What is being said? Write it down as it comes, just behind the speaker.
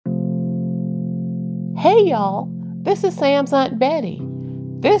Hey y'all, this is Sam's Aunt Betty.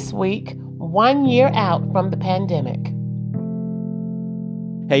 This week, 1 year out from the pandemic.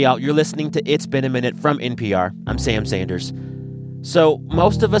 Hey y'all, you're listening to It's Been a Minute from NPR. I'm Sam Sanders. So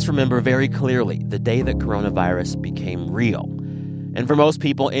most of us remember very clearly the day that coronavirus became real. And for most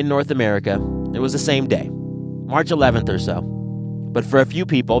people in North America, it was the same day, March 11th or so. But for a few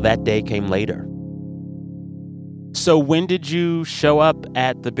people, that day came later. So when did you show up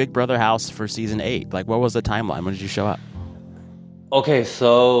at the Big Brother house for season 8? Like, what was the timeline? When did you show up? Okay,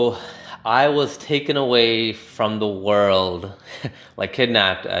 so I was taken away from the world, like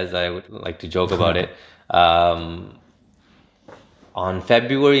kidnapped, as I would like to joke about it, on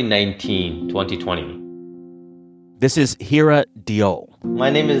February 19, 2020. This is Hira Diol. My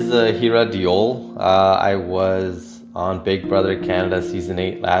name is Hira Diol. I was on Big Brother Canada season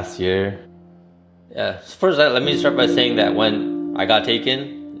 8 last year. First, let me start by saying that when I got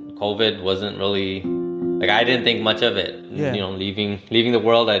taken, COVID wasn't really, like, I didn't think much of it. Yeah. You know, leaving the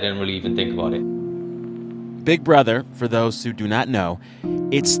world, I didn't really even think about it. Big Brother, for those who do not know,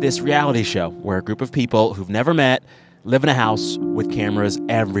 it's this reality show where a group of people who've never met live in a house with cameras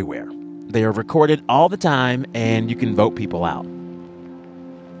everywhere. They are recorded all the time, and you can vote people out.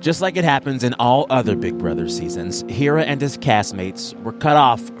 Just like it happens in all other Big Brother seasons, Hira and his castmates were cut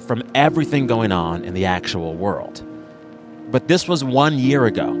off from everything going on in the actual world. But this was 1 year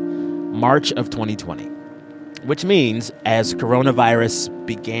ago, March of 2020, which means as coronavirus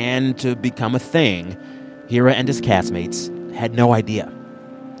began to become a thing, Hira and his castmates had no idea.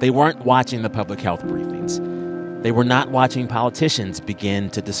 They weren't watching the public health briefings. They were not watching politicians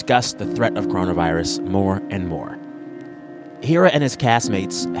begin to discuss the threat of coronavirus more and more. Hira and his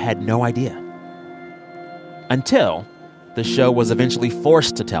castmates had no idea. Until the show was eventually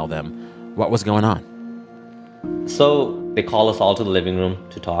forced to tell them what was going on. So they call us all to the living room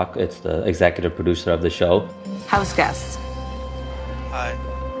to talk. It's the executive producer of the show. House guests. Hi.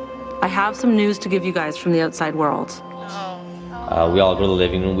 I have some news to give you guys from the outside world. We all go to the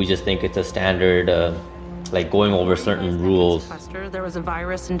living room. We just think it's a standard, like going over certain rules. There was a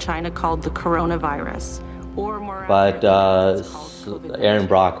virus in China called the coronavirus. But Erin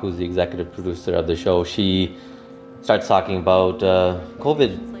Brock, who's the executive producer of the show, she starts talking about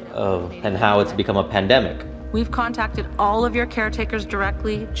COVID and how it's become a pandemic. We've contacted all of your caretakers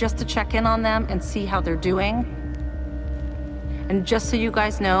directly just to check in on them and see how they're doing. And just so you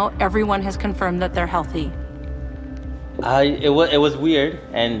guys know, everyone has confirmed that they're healthy. It was weird,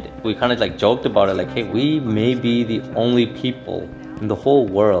 and we kind of like joked about it, like, hey, we may be the only people in the whole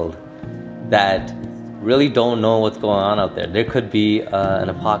world that really don't know what's going on out there. There could be an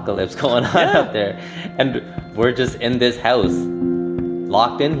apocalypse going on out there, and we're just in this house,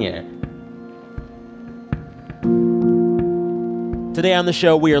 locked in here. Today on the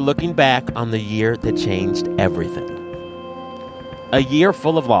show, we are looking back on the year that changed everything. A year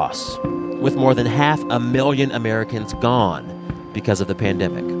full of loss, with more than 500,000 Americans gone because of the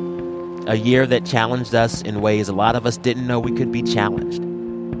pandemic. A year that challenged us in ways a lot of us didn't know we could be challenged.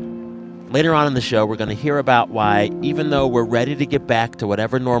 Later on in the show, we're going to hear about why, even though we're ready to get back to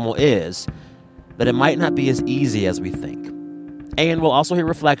whatever normal is, that it might not be as easy as we think. And we'll also hear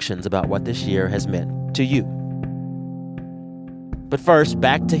reflections about what this year has meant to you. But first,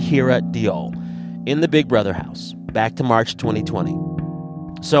 back to Hira Diol in the Big Brother house, back to March 2020.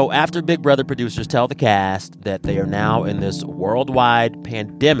 So after Big Brother producers tell the cast that they are now in this worldwide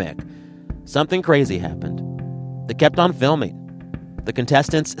pandemic, something crazy happened. They kept on filming. The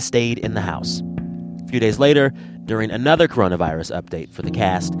contestants stayed in the house. A few days later, during another coronavirus update for the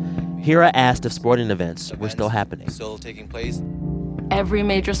cast, Hira asked if sporting events were still happening. Still taking place? Every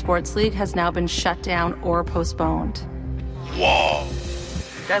major sports league has now been shut down or postponed. Whoa.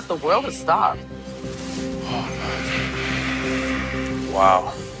 Guys, the world has stopped.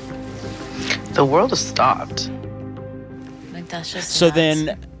 Wow. The world has stopped. Like, that's just So nuts.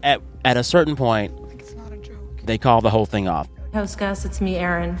 then, at a certain point, they call the whole thing off. House guests, it's me,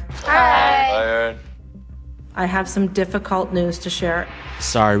 Erin. Hi, Aaron. I have some difficult news to share.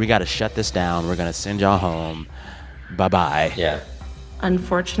 Sorry, we got to shut this down. We're going to send y'all home. Bye-bye. Yeah.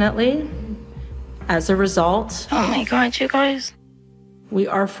 Unfortunately, as a result, Oh my God, you guys. we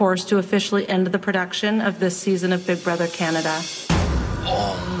are forced to officially end the production of this season of Big Brother Canada.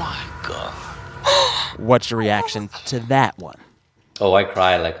 Oh my God. What's your reaction to that one? Oh, I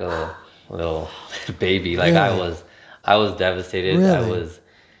cried like a little baby. Like, Really? I was devastated. Really? I was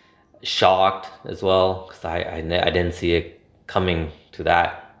shocked as well, because I didn't see it coming to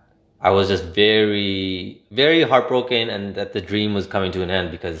that. I was just very, very heartbroken, and that the dream was coming to an end,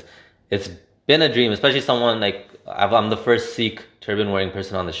 because it's been a dream, especially someone like, I'm the first Sikh turban wearing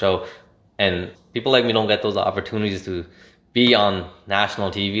person on the show, And people like me don't get those opportunities to be on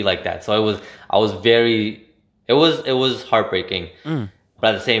national TV like that. So it was heartbreaking.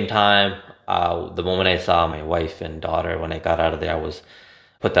 But at the same time, the moment I saw my wife and daughter, when I got out of there,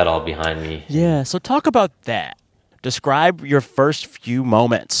 put that all behind me. Yeah, so talk about that. Describe your first few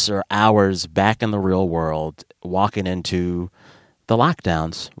moments or hours back in the real world, walking into the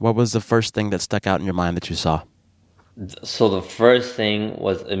lockdowns. What was the first thing that stuck out in your mind that you saw? So the first thing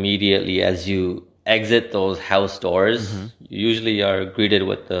was immediately as you exit those house doors, you usually are greeted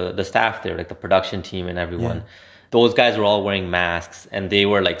with the staff there, like the production team and everyone. Yeah. Those guys were all wearing masks, and they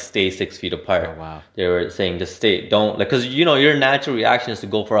were like, stay 6 feet apart. Oh, wow. They were saying, just stay, don't, like, because, you know, your natural reaction is to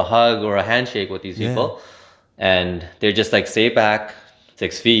go for a hug or a handshake with these people. And they're just like, stay back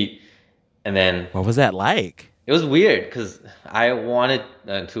 6 feet. And then... What was that like? It was weird because I wanted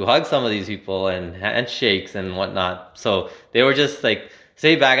to hug some of these people and handshakes and whatnot. So they were just like,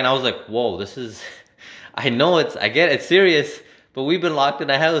 stay back. And I was like, whoa, this is... I get it's serious. But we've been locked in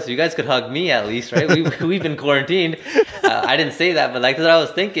a house. You guys could hug me at least, right? We've been quarantined. I didn't say that, but like that's what I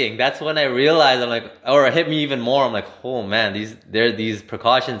was thinking. That's when I realized, I'm like, or it hit me even more. I'm like, oh man, these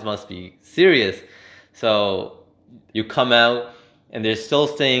precautions must be serious. So you come out and they're still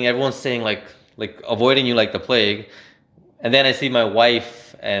staying. Everyone's staying like avoiding you like the plague. And then I see my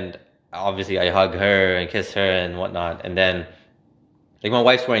wife, and obviously I hug her and kiss her and whatnot. And then like my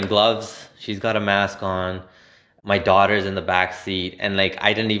wife's wearing gloves. She's got a mask on. My daughter's in the back seat, and like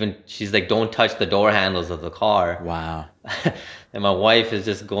she's like, don't touch the door handles of the car. Wow. And my wife is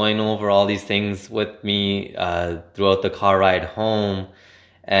just going over all these things with me throughout the car ride home,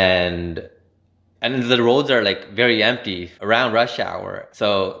 and the roads are like very empty around rush hour,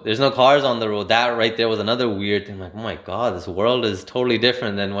 so there's no cars on the road. That right there was another weird thing. Like, oh my god, this world is totally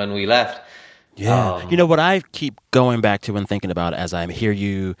different than when we left. Yeah. You know, what I keep going back to and thinking about as I hear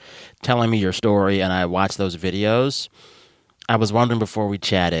you telling me your story and I watch those videos, I was wondering before we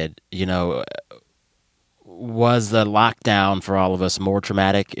chatted, you know, was the lockdown for all of us more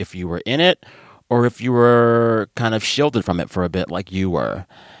traumatic if you were in it or if you were kind of shielded from it for a bit like you were?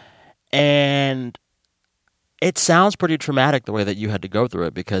 And it sounds pretty traumatic the way that you had to go through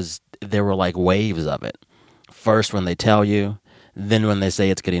it because there were like waves of it. First when they tell you, then when they say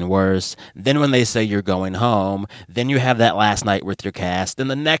it's getting worse, then when they say you're going home, then you have that last night with your cast, then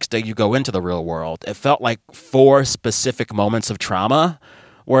the next day you go into the real world. It felt like 4 specific moments of trauma,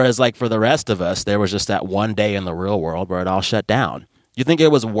 whereas like for the rest of us, there was just that one day in the real world where it all shut down. You think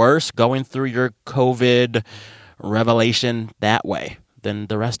it was worse going through your COVID revelation that way than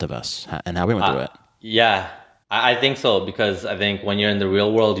the rest of us and how we went through it? Yeah. I think so, because I think when you're in the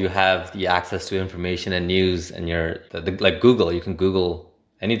real world, you have the access to information and news, and like Google, you can Google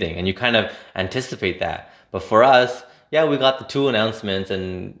anything and you kind of anticipate that. But for us, yeah, we got the 2 announcements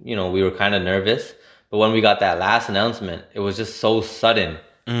and, you know, we were kind of nervous. But when we got that last announcement, it was just so sudden.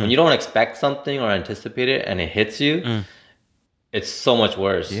 When you don't expect something or anticipate it and it hits you, it's so much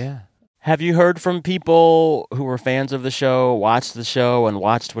worse. Yeah. Have you heard from people who were fans of the show, watched the show, and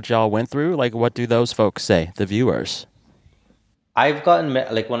watched what y'all went through? Like, what do those folks say, the viewers? I've gotten,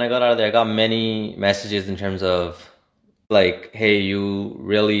 like, when I got out of there, I got many messages in terms of, like, hey, you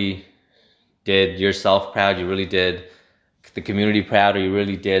really did yourself proud. You really did the community proud, or you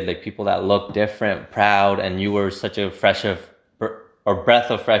really did, like, people that look different proud, and you were such a breath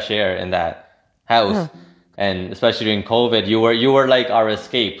of fresh air in that house. And especially during COVID, you were like our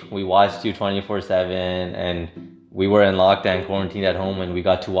escape. We watched you 24/7, and we were in lockdown, quarantined at home, and we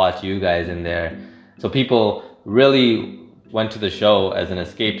got to watch you guys in there. So people really went to the show as an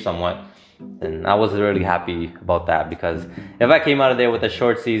escape somewhat. And I was really happy about that, because if I came out of there with a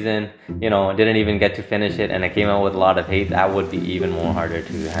short season, you know, didn't even get to finish it, and I came out with a lot of hate, that would be even more harder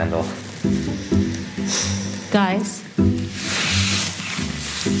to handle. Guys,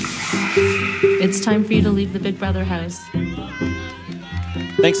 it's time for you to leave the Big Brother house.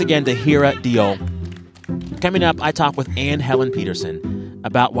 Thanks again to Hira Diol. Coming up, I talk with Anne Helen Peterson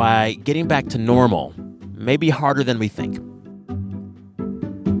about why getting back to normal may be harder than we think.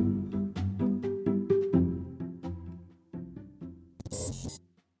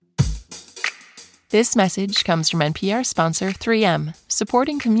 This message comes from NPR sponsor 3M,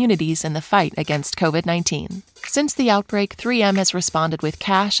 supporting communities in the fight against COVID-19. Since the outbreak, 3M has responded with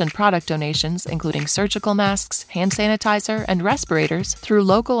cash and product donations, including surgical masks, hand sanitizer, and respirators through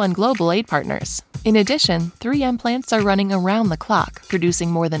local and global aid partners. In addition, 3M plants are running around the clock,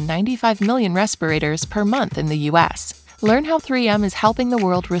 producing more than 95 million respirators per month in the U.S. Learn how 3M is helping the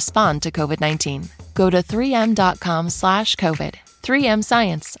world respond to COVID-19. Go to 3m.com/COVID. 3M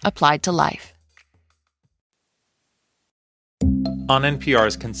Science, applied to life. On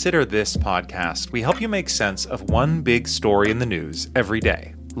NPR's Consider This podcast, we help you make sense of one big story in the news every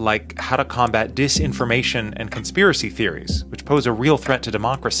day, like how to combat disinformation and conspiracy theories, which pose a real threat to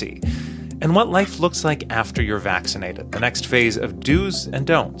democracy, and what life looks like after you're vaccinated, the next phase of do's and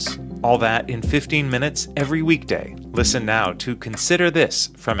don'ts. All that in 15 minutes every weekday. Listen now to Consider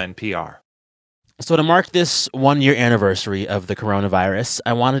This from NPR. So to mark this 1-year anniversary of the coronavirus,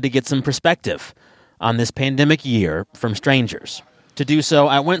 I wanted to get some perspective on this pandemic year from strangers. To do so,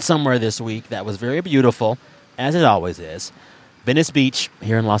 I went somewhere this week that was very beautiful, as it always is, Venice Beach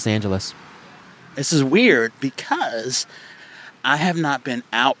here in Los Angeles. This is weird because I have not been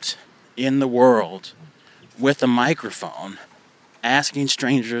out in the world with a microphone asking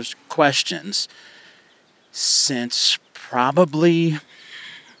strangers questions since probably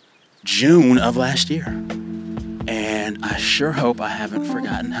June of last year. And I sure hope I haven't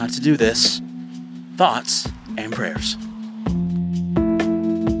forgotten how to do this. Thoughts and prayers.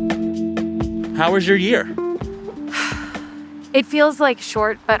 How was your year? It feels like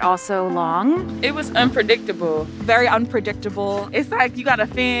short, but also long. It was unpredictable, very unpredictable. It's like you got to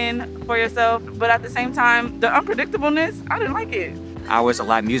fend for yourself, but at the same time, the unpredictableness, I didn't like it. I was a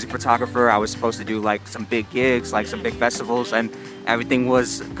live music photographer. I was supposed to do like some big gigs, like some big festivals, and everything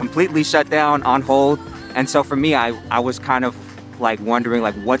was completely shut down, on hold. And so for me, I was kind of like wondering,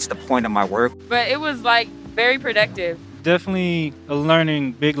 like, what's the point of my work? But it was like very productive. Definitely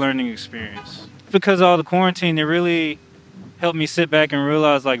a big learning experience. Because of all the quarantine, it really helped me sit back and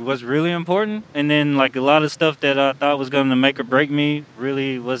realize like what's really important. And then like a lot of stuff that I thought was going to make or break me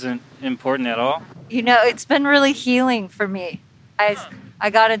really wasn't important at all. You know, it's been really healing for me. I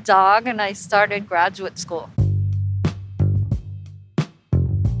got a dog and I started graduate school.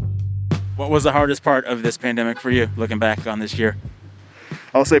 What was the hardest part of this pandemic for you, looking back on this year?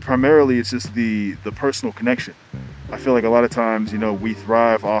 I'll say primarily it's just the personal connection. I feel like a lot of times, we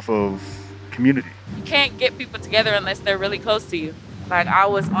thrive off of community. You can't get people together unless they're really close to you. Like, I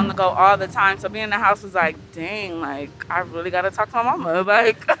was on the go all the time, so being in the house was like, dang, like, I really got to talk to my mama.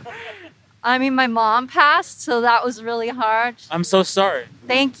 Like, I mean, my mom passed, so that was really hard. I'm so sorry.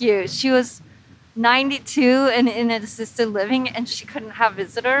 Thank you. She was 92 and in assisted living, and she couldn't have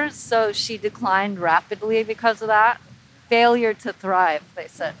visitors, so she declined rapidly because of that. Failure to thrive, they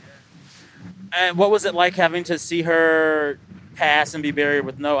said. And what was it like having to see her pass and be buried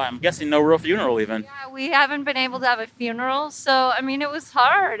with I'm guessing no real funeral even? Yeah, we haven't been able to have a funeral, so, I mean, it was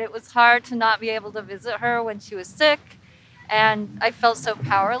hard. It was hard to not be able to visit her when she was sick, and I felt so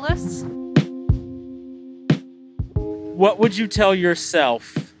powerless. What would you tell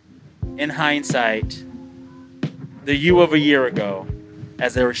yourself, in hindsight, the you of a year ago,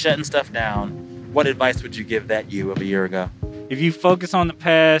 as they were shutting stuff down? What advice would you give that you of a year ago? If you focus on the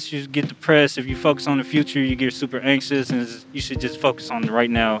past, you get depressed. If you focus on the future, you get super anxious, and you should just focus on the right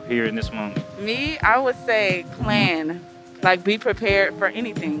now, here in this moment. Me, I would say plan. Like, be prepared for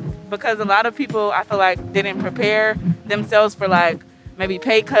anything. Because a lot of people, I feel like, didn't prepare themselves for, like, maybe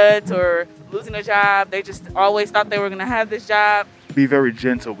pay cuts or losing a job. They just always thought they were going to have this job. Be very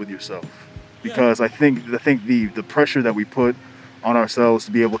gentle with yourself. Because I think the pressure that we put on ourselves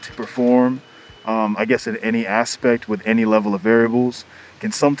to be able to perform, I guess in any aspect with any level of variables,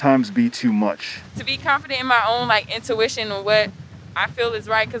 can sometimes be too much. To be confident in my own intuition and what I feel is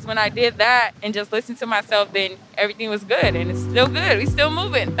right, because when I did that and just listened to myself, then everything was good, and it's still good. We're still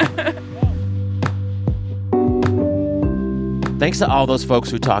moving. Thanks to all those folks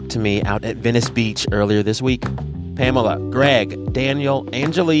who talked to me out at Venice Beach earlier this week. Pamela, Greg, Daniel,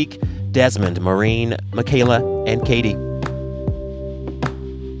 Angelique, Desmond, Maureen, Michaela, and Katie.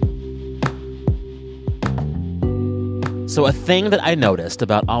 So a thing that I noticed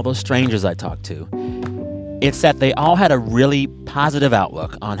about all those strangers I talked to, it's that they all had a really positive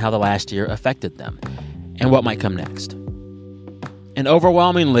outlook on how the last year affected them and what might come next. And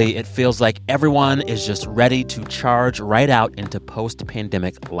overwhelmingly, it feels like everyone is just ready to charge right out into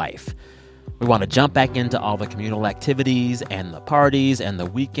post-pandemic life. We want to jump back into all the communal activities and the parties and the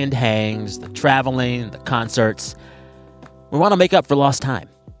weekend hangs, the traveling, the concerts. We want to make up for lost time.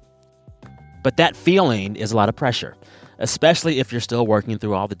 But that feeling is a lot of pressure, especially if you're still working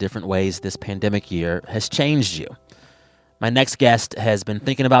through all the different ways this pandemic year has changed you. My next guest has been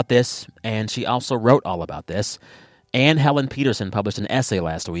thinking about this, and she also wrote all about this. Anne Helen Peterson published an essay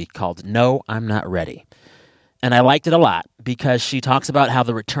last week called No, I'm Not Ready. And I liked it a lot because she talks about how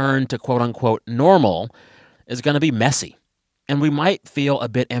the return to quote-unquote normal is going to be messy, and we might feel a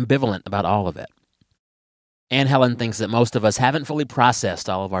bit ambivalent about all of it. Anne Helen thinks that most of us haven't fully processed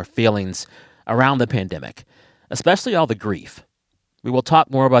all of our feelings around the pandemic, especially all the grief. We will talk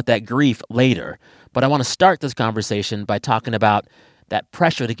more about that grief later, but I want to start this conversation by talking about that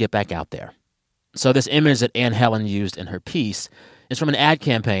pressure to get back out there. So this image that Anne Helen used in her piece is from an ad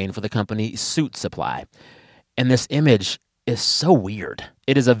campaign for the company Suit Supply. And this image is so weird.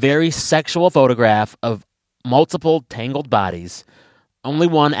 It is a very sexual photograph of multiple tangled bodies, only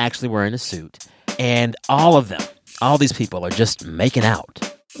one actually wearing a suit, and all of them, all these people are just making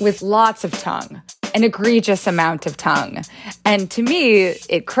out. With lots of tongue, an egregious amount of tongue. And to me,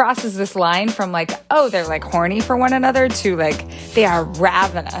 it crosses this line from like, oh, they're like horny for one another to like, they are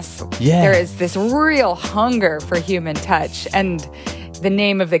ravenous. Yeah. There is this real hunger for human touch. And the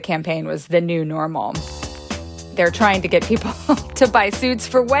name of the campaign was The New Normal. They're trying to get people to buy suits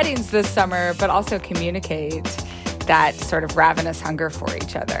for weddings this summer, but also communicate that sort of ravenous hunger for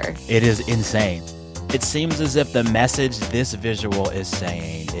each other. It is insane. It seems as if the message this visual is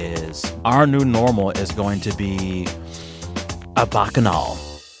saying is our new normal is going to be a bacchanal.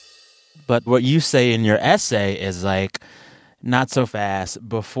 But what you say in your essay is like, not so fast.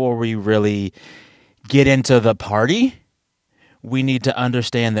 Before we really get into the party, we need to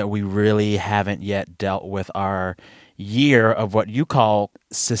understand that we really haven't yet dealt with our year of what you call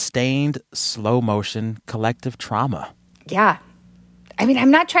sustained slow motion collective trauma. Yeah. I mean,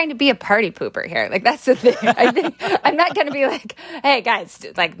 I'm not trying to be a party pooper here. Like, that's the thing. I think I'm not going to be like, hey, guys,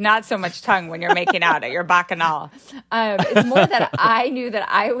 like, not so much tongue when you're making out at your bacchanal. It's more that I knew that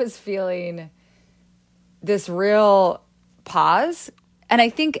I was feeling this real pause. And I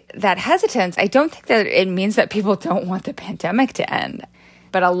think that hesitance, I don't think that it means that people don't want the pandemic to end.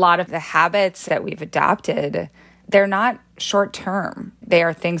 But a lot of the habits that we've adopted, they're not short term. They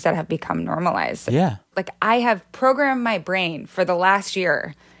are things that have become normalized. Yeah. Like, I have programmed my brain for the last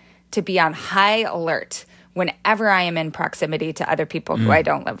year to be on high alert whenever I am in proximity to other people who I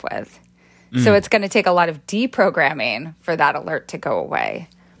don't live with. So it's going to take a lot of deprogramming for that alert to go away.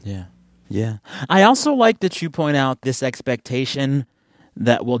 Yeah. Yeah. I also like that you point out this expectation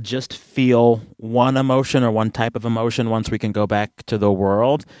that we'll just feel one emotion or one type of emotion once we can go back to the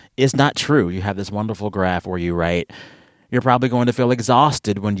world is not true. You have this wonderful graph where you write, you're probably going to feel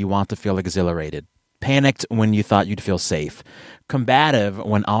exhausted when you want to feel exhilarated, panicked when you thought you'd feel safe, combative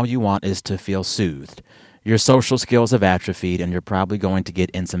when all you want is to feel soothed. Your social skills have atrophied, and you're probably going to get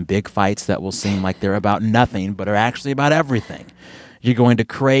in some big fights that will seem like they're about nothing, but are actually about everything. You're going to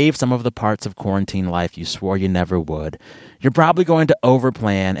crave some of the parts of quarantine life you swore you never would. You're probably going to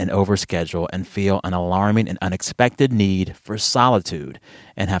overplan and overschedule and feel an alarming and unexpected need for solitude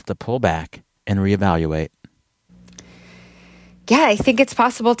and have to pull back and reevaluate. Yeah, I think it's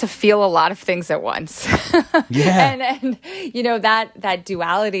possible to feel a lot of things at once. Yeah. and you know, that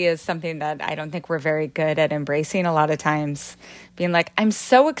duality is something that I don't think we're very good at embracing a lot of times. Being like, I'm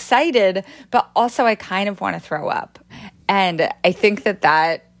so excited, but also I kind of want to throw up. And I think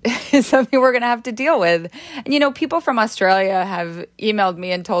that is something we're going to have to deal with. And, you know, people from Australia have emailed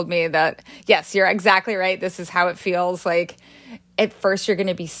me and told me that, yes, you're exactly right. This is how it feels. Like, at first you're going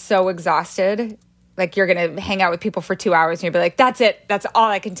to be so exhausted. Like, you're going to hang out with people for 2 hours and you'll be like, that's it. That's all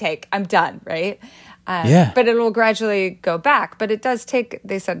I can take. I'm done, right? Yeah. But it will gradually go back. But it does take,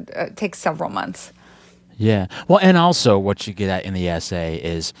 they said, it takes several months. Yeah. Well, and also what you get at in the essay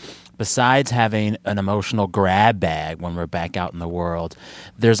is, besides having an emotional grab bag when we're back out in the world,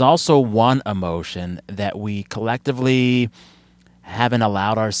 there's also one emotion that we collectively haven't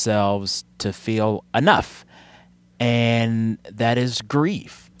allowed ourselves to feel enough, and that is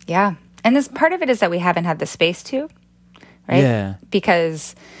grief. Yeah. And this part of it is that we haven't had the space to, right? Yeah.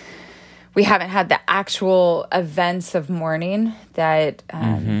 Because we haven't had the actual events of mourning that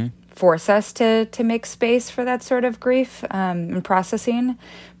force us to make space for that sort of grief and processing.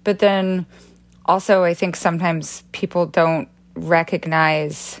 But then also, I think sometimes people don't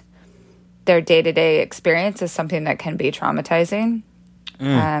recognize their day-to-day experience as something that can be traumatizing.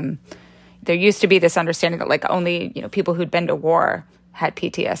 There used to be this understanding that like only, you know, people who'd been to war had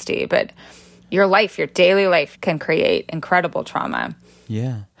PTSD, but your life, your daily life can create incredible trauma.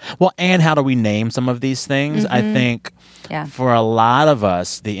 Yeah. Well, and how do we name some of these things? I think for a lot of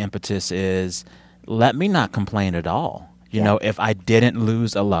us, the impetus is, let me not complain at all. You know, if I didn't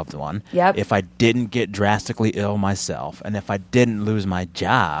lose a loved one, if I didn't get drastically ill myself, and if I didn't lose my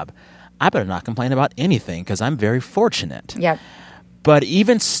job, I better not complain about anything because I'm very fortunate. Yep. But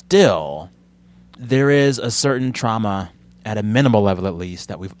even still, there is a certain trauma, at a minimal level at least,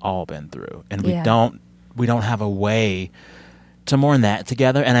 that we've all been through. And we don't have a way to mourn that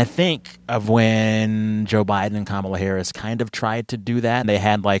together. And I think of when Joe Biden and Kamala Harris kind of tried to do that. They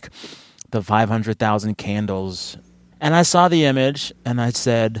had like the 500,000 candles. And I saw the image and I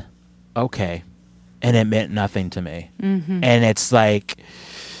said, okay, and it meant nothing to me. Mm-hmm. And it's like,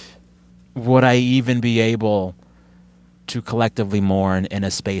 would I even be able to collectively mourn in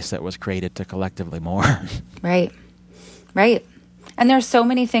a space that was created to collectively mourn? Right. And there's so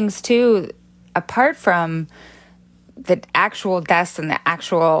many things, too, apart from the actual deaths and the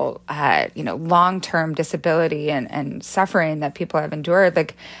actual, long-term disability and suffering that people have endured.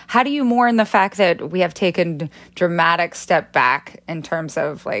 Like, how do you mourn the fact that we have taken dramatic step back in terms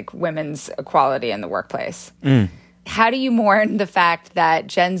of, like, women's equality in the workplace? How do you mourn the fact that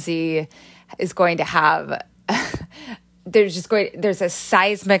Gen Z is going to have there's a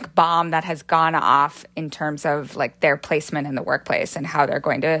seismic bomb that has gone off in terms of like their placement in the workplace and how they're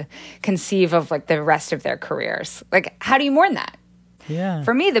going to conceive of like the rest of their careers? Like, how do you mourn that? Yeah.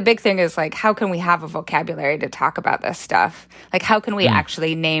 For me, the big thing is like, how can we have a vocabulary to talk about this stuff? Like, how can we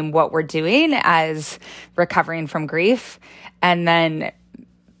actually name what we're doing as recovering from grief, and then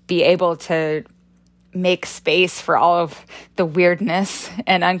be able to make space for all of the weirdness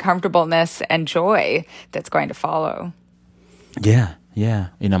and uncomfortableness and joy that's going to follow? Yeah.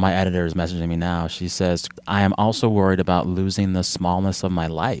 You know, my editor is messaging me now. She says, I am also worried about losing the smallness of my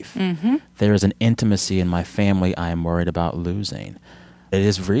life. Mm-hmm. There is an intimacy in my family I am worried about losing. It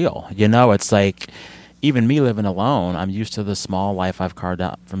is real. You know, it's like, even me living alone, I'm used to the small life I've carved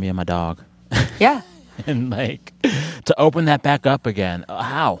out for me and my dog. Yeah. And like, to open that back up again,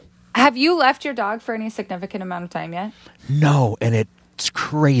 how? Have you left your dog for any significant amount of time yet? No, and it's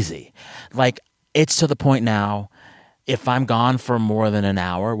crazy. Like, it's to the point now, if I'm gone for more than an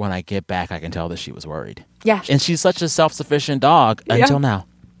hour, when I get back, I can tell that she was worried. Yeah. And she's such a self-sufficient dog until now.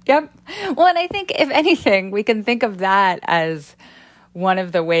 Yep. Well, and I think, if anything, we can think of that as one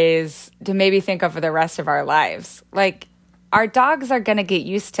of the ways to maybe think of the rest of our lives. Like, our dogs are going to get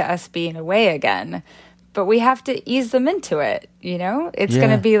used to us being away again, but we have to ease them into it, you know? It's going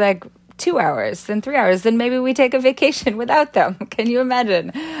to be like 2 hours, then 3 hours, then maybe we take a vacation without them. Can you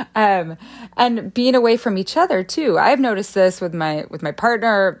imagine? And being away from each other too. I've noticed this with my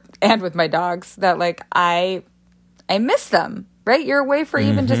partner and with my dogs, that like I miss them, right? You're away for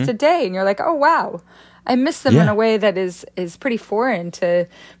even just a day and you're like, oh wow, I miss them in a way that is pretty foreign to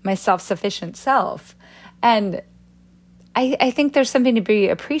my self-sufficient self. And I think there's something to be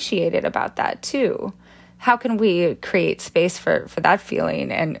appreciated about that too. How can we create space for that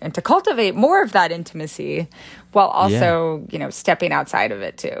feeling and to cultivate more of that intimacy while also, stepping outside of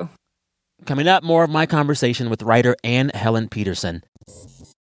it too? Coming up, more of my conversation with writer Anne Helen Petersen.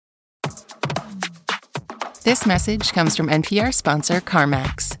 This message comes from NPR sponsor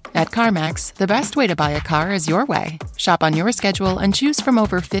CarMax. At CarMax, the best way to buy a car is your way. Shop on your schedule and choose from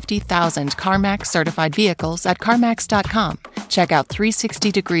over 50,000 CarMax certified vehicles at CarMax.com. Check out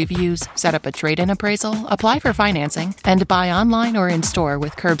 360-degree views, set up a trade-in appraisal, apply for financing, and buy online or in-store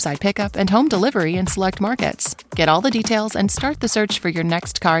with curbside pickup and home delivery in select markets. Get all the details and start the search for your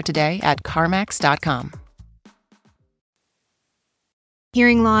next car today at CarMax.com.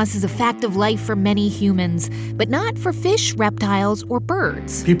 Hearing loss is a fact of life for many humans, but not for fish, reptiles, or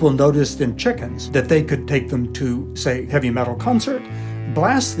birds. People noticed in chickens that they could take them to, say, heavy metal concert,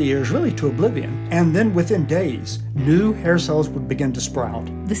 blast the ears really to oblivion, and then within days, new hair cells would begin to sprout.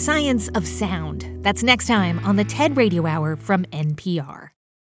 The Science of Sound. That's next time on the TED Radio Hour from NPR.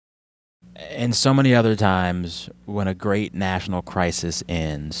 And so many other times when a great national crisis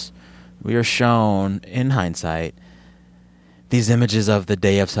ends, we are shown, in hindsight, these images of the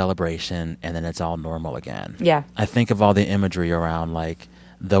day of celebration, and then it's all normal again. Yeah. I think of all the imagery around, like,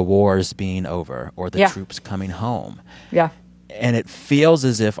 the wars being over or the troops coming home. Yeah. And it feels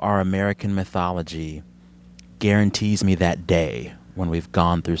as if our American mythology guarantees me that day when we've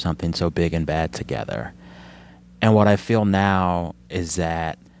gone through something so big and bad together. And what I feel now is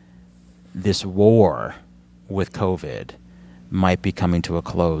that this war with COVID might be coming to a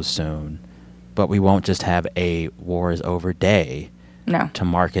close soon. But we won't just have a war is over day to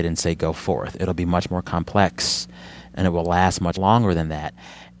mark it and say go forth. It'll be much more complex, and it will last much longer than that.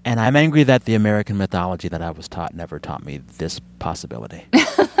 And I'm angry that the American mythology that I was taught never taught me this possibility.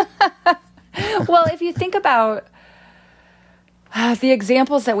 Well, if you think about the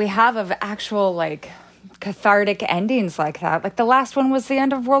examples that we have of actual, like, cathartic endings like that, like the last one was the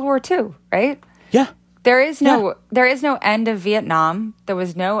end of World War II, right? Yeah. There is no end of Vietnam. There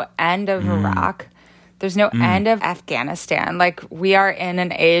was no end of Iraq. There's no end of Afghanistan. Like, we are in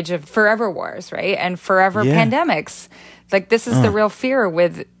an age of forever wars, right? And forever pandemics. Like, this is the real fear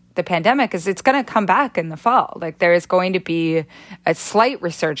with the pandemic, is it's going to come back in the fall. Like, there is going to be a slight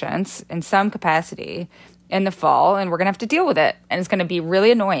resurgence in some capacity in the fall, and we're going to have to deal with it. And it's going to be really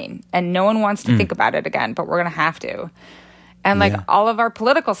annoying. And no one wants to think about it again, but we're going to have to. And like all of our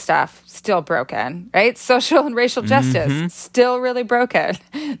political stuff, still broken, right? Social and racial justice, still really broken.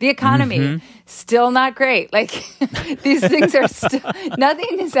 The economy, still not great. Like these things are still,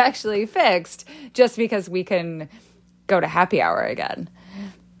 nothing is actually fixed just because we can go to happy hour again.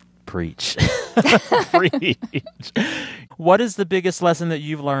 Preach. Preach. What is the biggest lesson that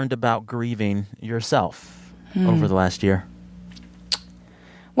you've learned about grieving yourself over the last year?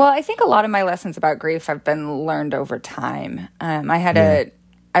 Well, I think a lot of my lessons about grief have been learned over time. I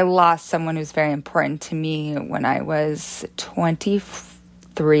lost someone who's very important to me when I was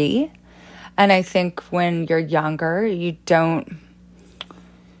 23. And I think when you're younger, you don't,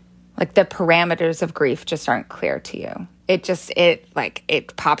 like the parameters of grief just aren't clear to you.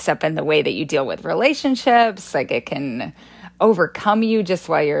 It pops up in the way that you deal with relationships. Like it can overcome you just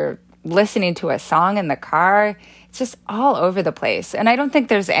while you're listening to a song in the car. It's just all over the place. And I don't think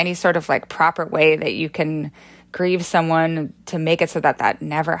there's any sort of like proper way that you can grieve someone to make it so that that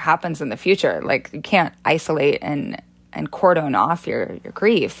never happens in the future. Like you can't isolate and cordon off your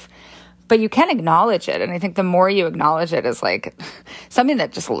grief, but you can acknowledge it. And I think the more you acknowledge it as like something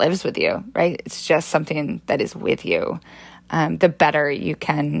that just lives with you, right? It's just something that is with you. The better you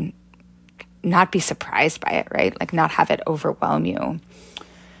can not be surprised by it, right? Like not have it overwhelm you.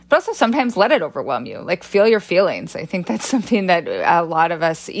 But also sometimes let it overwhelm you. Like feel your feelings. I think that's something that a lot of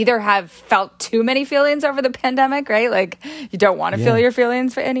us either have felt too many feelings over the pandemic, right? Like you don't want to feel your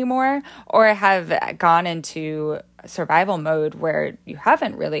feelings anymore, or have gone into survival mode where you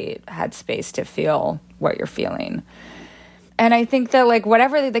haven't really had space to feel what you're feeling. And I think that like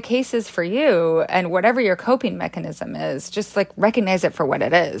whatever the case is for you and whatever your coping mechanism is, just like recognize it for what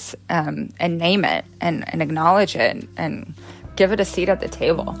it is, and name it and acknowledge it and give it a seat at the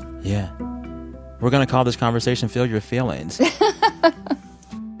table. Yeah. We're going to call this conversation Feel Your Feelings.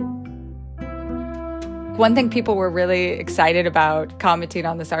 One thing people were really excited about commenting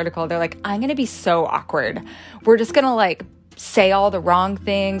on this article, they're like, I'm going to be so awkward. We're just going to like say all the wrong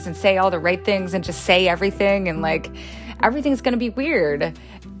things and say all the right things and just say everything. And like, everything's going to be weird.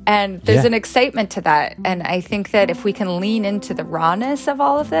 And there's an excitement to that. And I think that if we can lean into the rawness of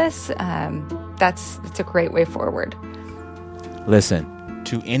all of this, it's a great way forward. Listen,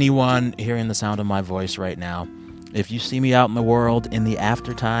 to anyone hearing the sound of my voice right now, if you see me out in the world in the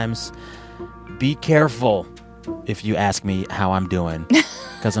after times, be careful if you ask me how I'm doing,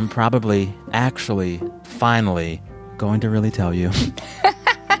 because I'm probably, actually, finally going to really tell you.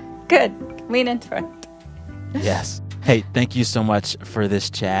 Good. Lean into it. Yes. Hey, thank you so much for this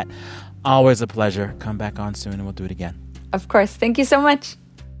chat. Always a pleasure. Come back on soon and we'll do it again. Of course. Thank you so much.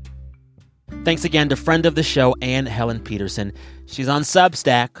 Thanks again to friend of the show, Anne Helen Peterson. She's on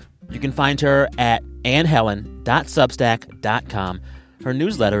Substack. You can find her at annehelen.substack.com. Her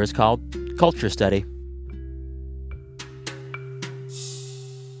newsletter is called Culture Study.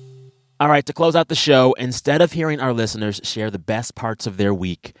 All right, to close out the show, instead of hearing our listeners share the best parts of their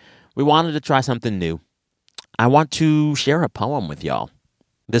week, we wanted to try something new. I want to share a poem with y'all.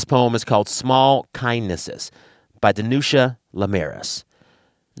 This poem is called Small Kindnesses by Danusha Lamaris.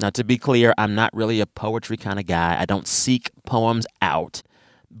 Now, to be clear, I'm not really a poetry kind of guy. I don't seek poems out.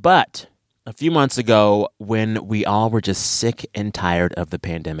 But a few months ago, when we all were just sick and tired of the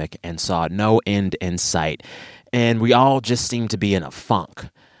pandemic and saw no end in sight, and we all just seemed to be in a funk,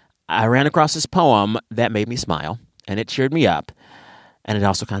 I ran across this poem that made me smile, and it cheered me up, and it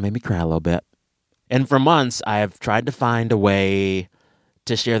also kind of made me cry a little bit. And for months, I have tried to find a way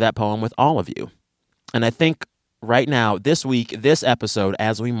to share that poem with all of you. And I think right now, this week, this episode,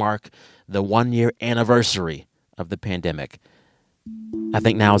 as we mark the 1-year anniversary of the pandemic, I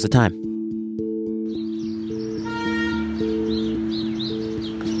think now is the time.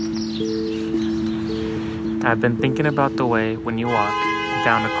 I've been thinking about the way when you walk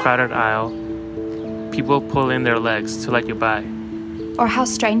down a crowded aisle, people pull in their legs to let you by. Or how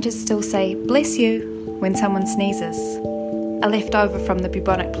strangers still say, "Bless you," when someone sneezes, a leftover from the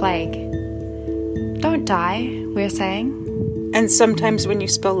bubonic plague. Don't die, we're saying. And sometimes when you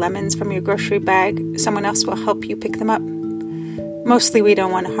spill lemons from your grocery bag, someone else will help you pick them up. Mostly we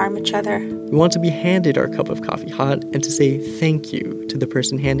don't want to harm each other. We want to be handed our cup of coffee hot and to say thank you to the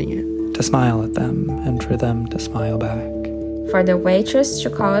person handing it. To smile at them and for them to smile back. For the waitress to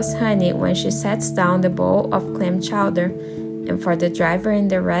call us honey when she sets down the bowl of clam chowder, and for the driver in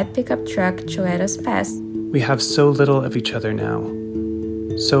the red pickup truck to let us pass. We have so little of each other now,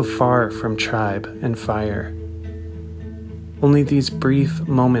 so far from tribe and fire. Only these brief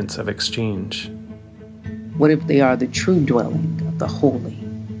moments of exchange. What if they are the true dwelling of the holy?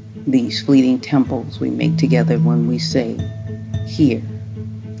 These fleeting temples we make together when we say, "Here,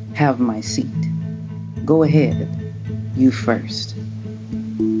 have my seat. Go ahead, You first.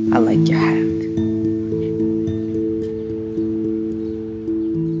 I like your hat.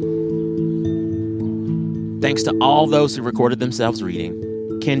 Thanks to all those who recorded themselves reading: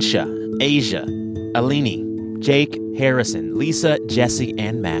 Kensha, Asia, Alini, Jake, Harrison, Lisa, Jesse,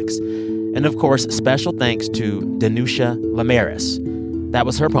 and Max. And of course, special thanks to Danusha Lamaris. That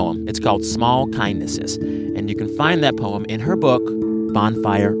was her poem. It's called Small Kindnesses. And you can find that poem in her book,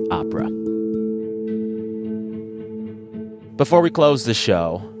 Bonfire Opera. Before we close the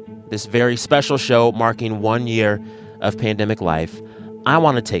show, this very special show marking 1 year of pandemic life, I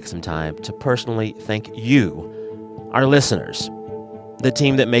want to take some time to personally thank you, our listeners. The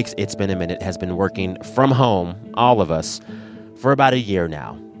team that makes It's Been a Minute has been working from home, all of us, for about a year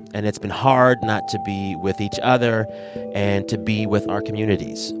now. And it's been hard not to be with each other and to be with our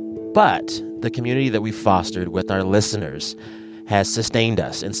communities. But the community that we fostered with our listeners has sustained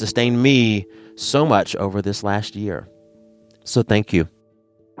us and sustained me so much over this last year. So thank you.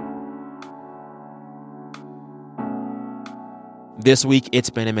 This week, It's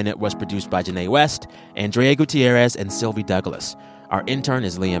Been a Minute was produced by Janae West, Andrea Gutierrez, and Sylvie Douglas. Our intern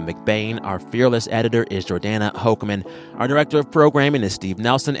is Liam McBain. Our fearless editor is Jordana Hochman. Our director of programming is Steve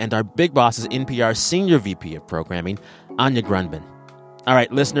Nelson. And our big boss is NPR's senior VP of programming, Anya Grundman. All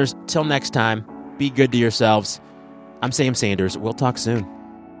right, listeners, till next time, be good to yourselves. I'm Sam Sanders. We'll talk soon.